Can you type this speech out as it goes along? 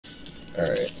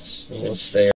Alright, so we'll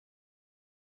stay.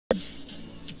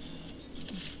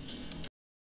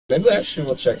 Maybe actually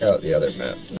we'll check out the other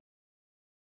map.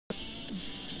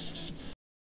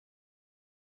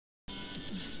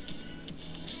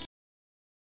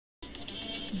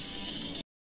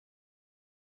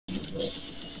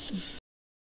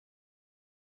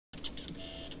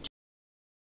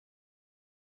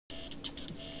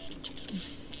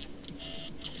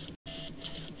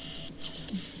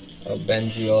 Oh,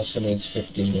 Benji also needs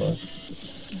 50 more.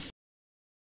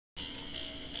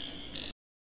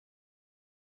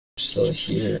 Still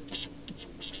here.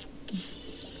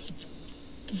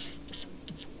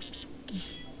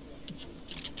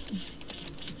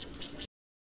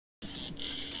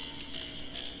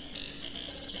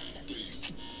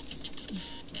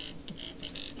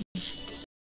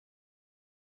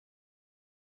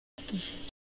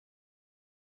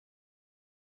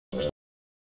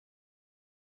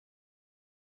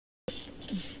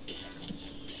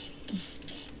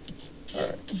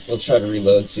 Alright, we'll try to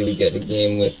reload, see if we get a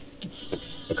game with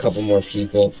a couple more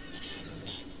people.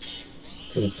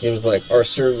 Because it seems like our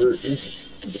server is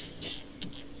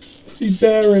pretty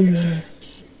barren.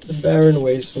 It's a barren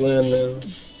wasteland now.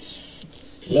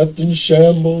 Left in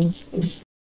shambles.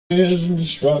 Tears and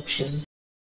destruction.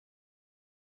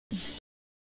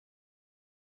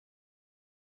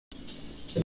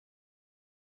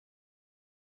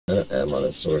 I'm on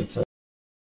a sword time.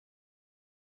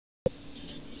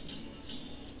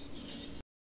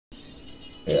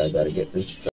 Yeah, I gotta get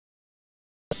this done.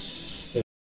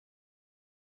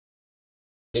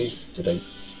 Today.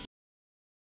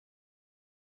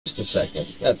 Just a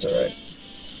second. That's alright.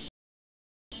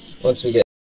 Once we get,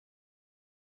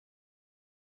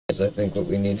 I think what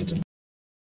we needed to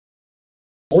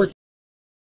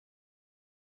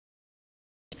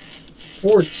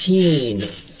 14.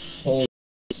 Holy.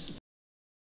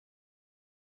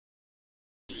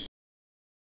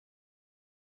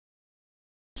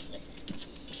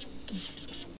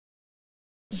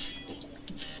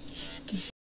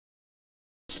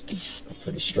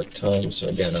 Pretty strict time, so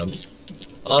again, I'm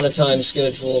on a time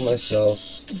schedule myself,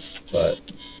 but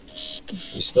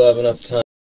we still have enough time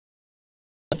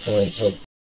points. So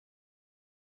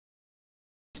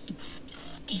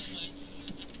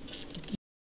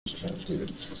just trying to do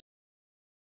this.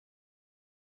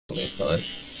 Really fun,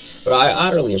 but I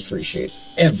utterly appreciate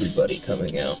everybody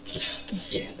coming out.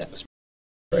 Yeah, that was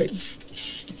great.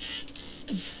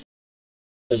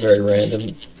 They're very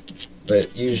random,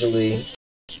 but usually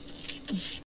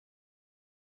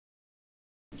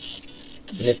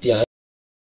nifty.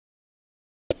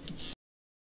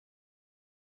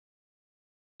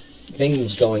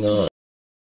 Things going on.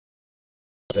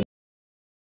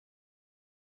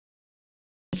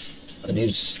 A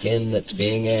new skin that's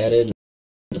being added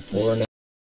before now,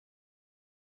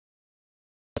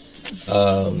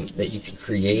 that you can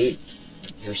create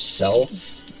yourself,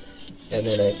 and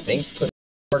then I think put in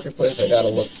the marketplace. I gotta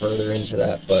look further into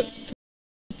that, but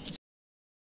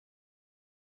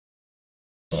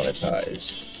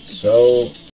monetized. So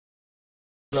I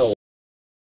don't know.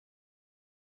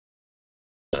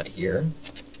 Not here.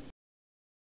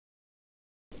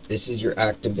 This is your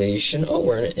activation. Oh,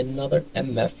 we're in another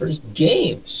MFers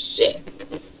game. Sick.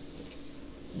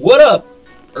 What up,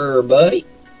 everybody?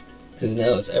 Because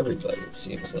now it's everybody, it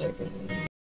seems like.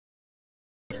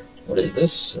 What is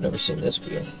this? I've never seen this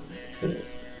wheel.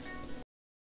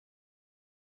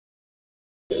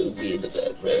 It'll be in the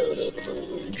background of the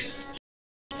bird.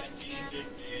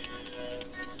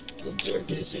 The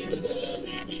turkey is in the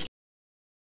valley.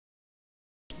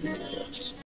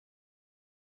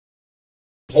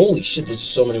 Holy shit, there's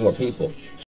so many more people.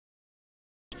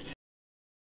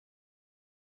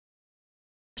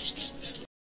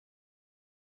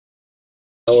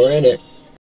 Oh, we're in it.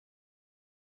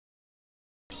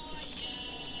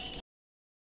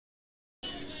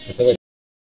 I feel like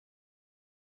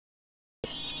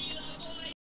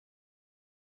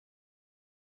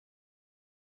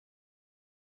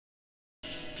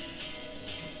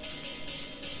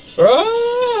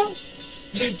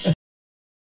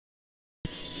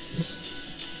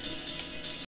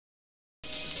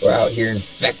we're out here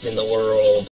infecting the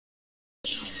world.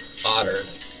 Otter,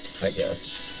 I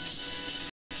guess.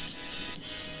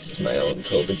 This is my own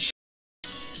COVID shit.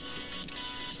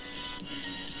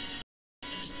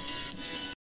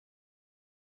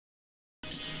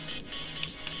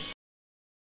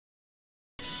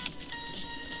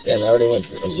 Damn, I already went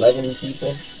through 11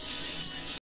 people.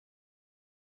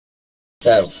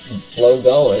 That flow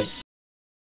going.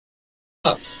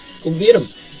 Ah, go beat him.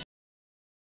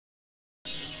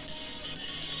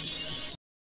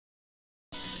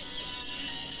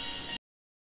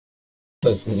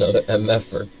 was another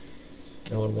MFer.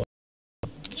 No one wants.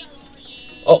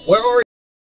 Oh, where are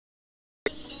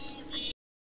you?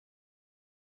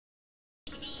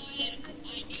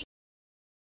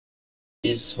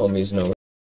 These homies know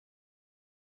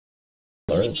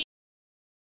learn.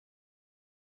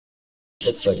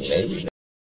 Looks like maybe.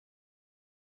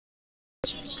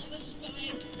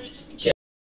 Get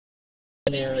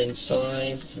there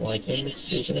inside, like in the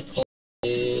soup in the cold.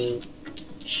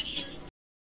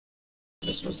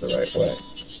 This was the right way.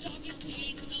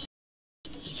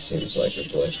 Seems like a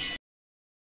glitch.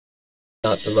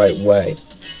 Not the right way.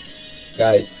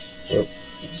 Guys,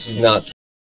 this is not.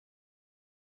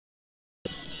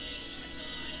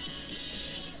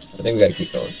 I think we gotta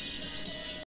keep going.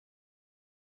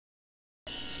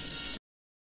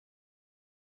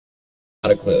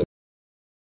 Not a clue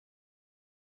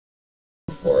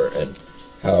for and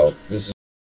how this is.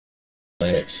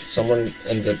 Someone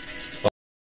ends up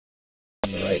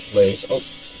in the right place. Oh,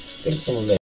 I think someone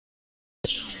made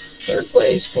third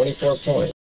place, 24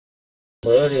 points.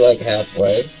 We're already like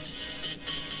halfway.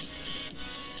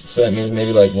 So that means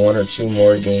maybe like 1 or 2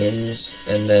 more games,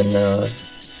 and then you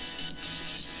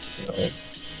know,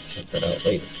 check that out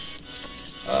later.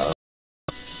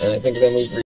 And I think then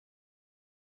we've reached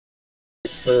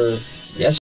for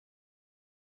yes.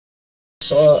 I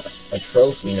saw a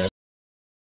trophy next.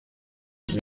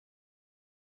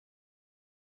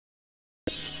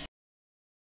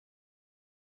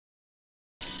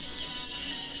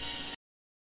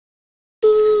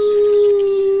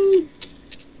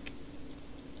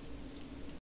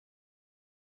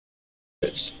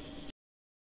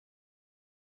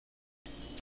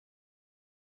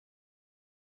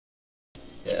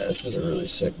 Yeah, this is a really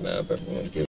sick map. Everyone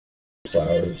give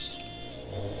flowers.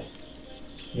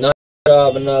 Nice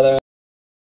job, another.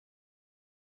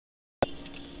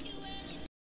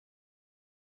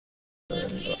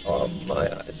 And on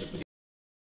my eyes, at least,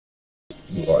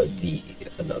 you are the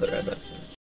another MF.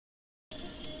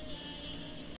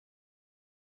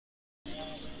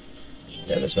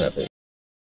 Yeah, this map is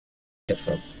get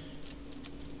from.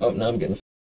 Oh, now I'm getting.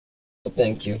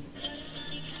 Thank you.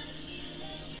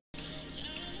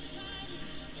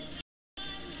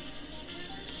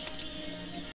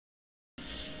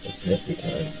 It's nifty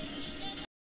time.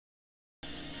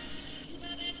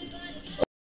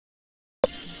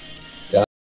 Oh.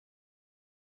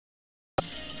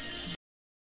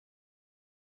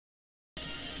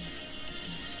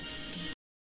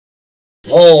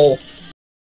 Oh.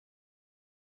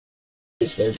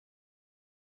 Is there?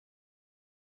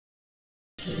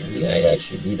 Yeah, I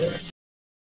actually be there.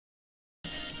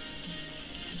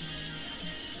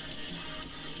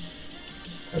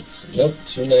 That's nope,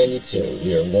 292.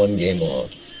 We are 1 game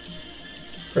off.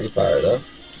 Pretty fire though.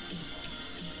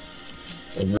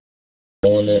 We're really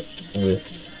rolling it with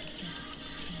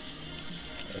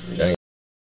a nice.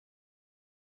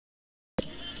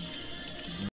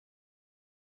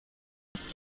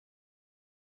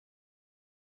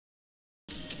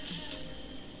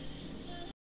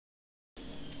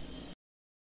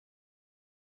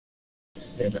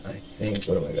 Then I think,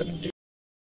 what am I gonna do?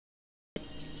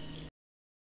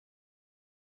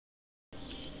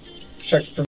 Check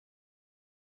for.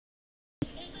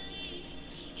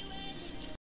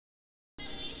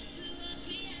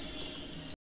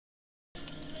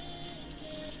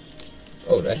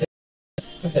 Oh, that hit.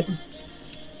 Go ahead.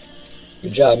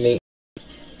 Good job, mate.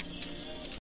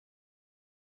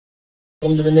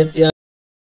 Welcome to the nifty.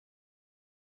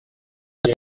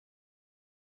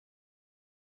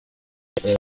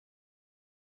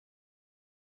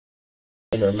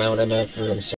 Or Mount MF,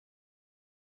 or I'm sorry.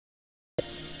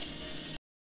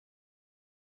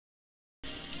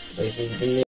 This is the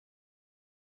new.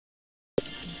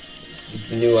 This is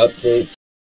the new updates.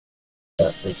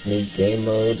 Got this new game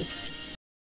mode.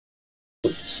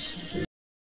 Oops.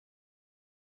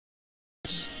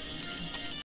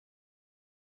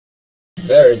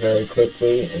 Very, very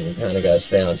quickly, and you kind of got to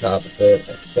stay on top of it.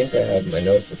 I think I have my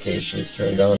notifications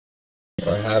turned on,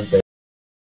 or have them,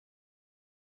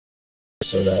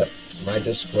 so that my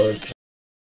Discord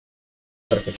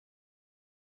notifications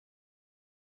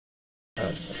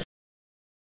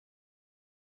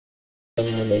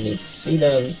when they need to see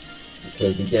them,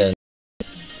 because again,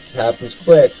 this happens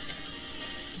quick.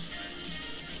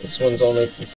 This one's only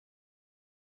for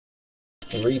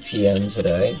 3 p.m.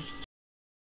 today,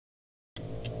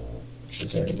 which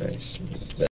is very nice.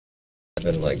 They've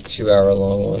been like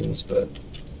 2-hour-long ones, but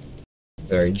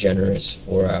very generous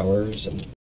 4 hours, and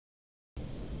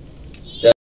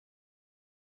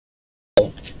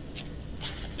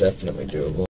definitely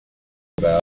doable.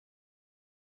 About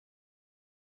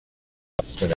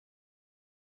it's been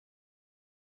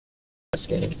last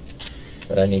game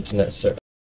that I need to necessarily.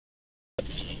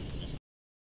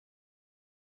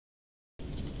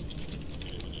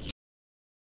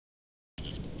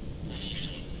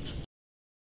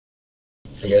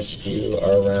 I guess if you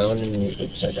are around and you,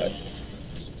 oops, I died.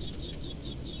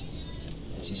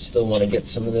 If you still want to get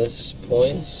some of this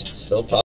points, it's still possible.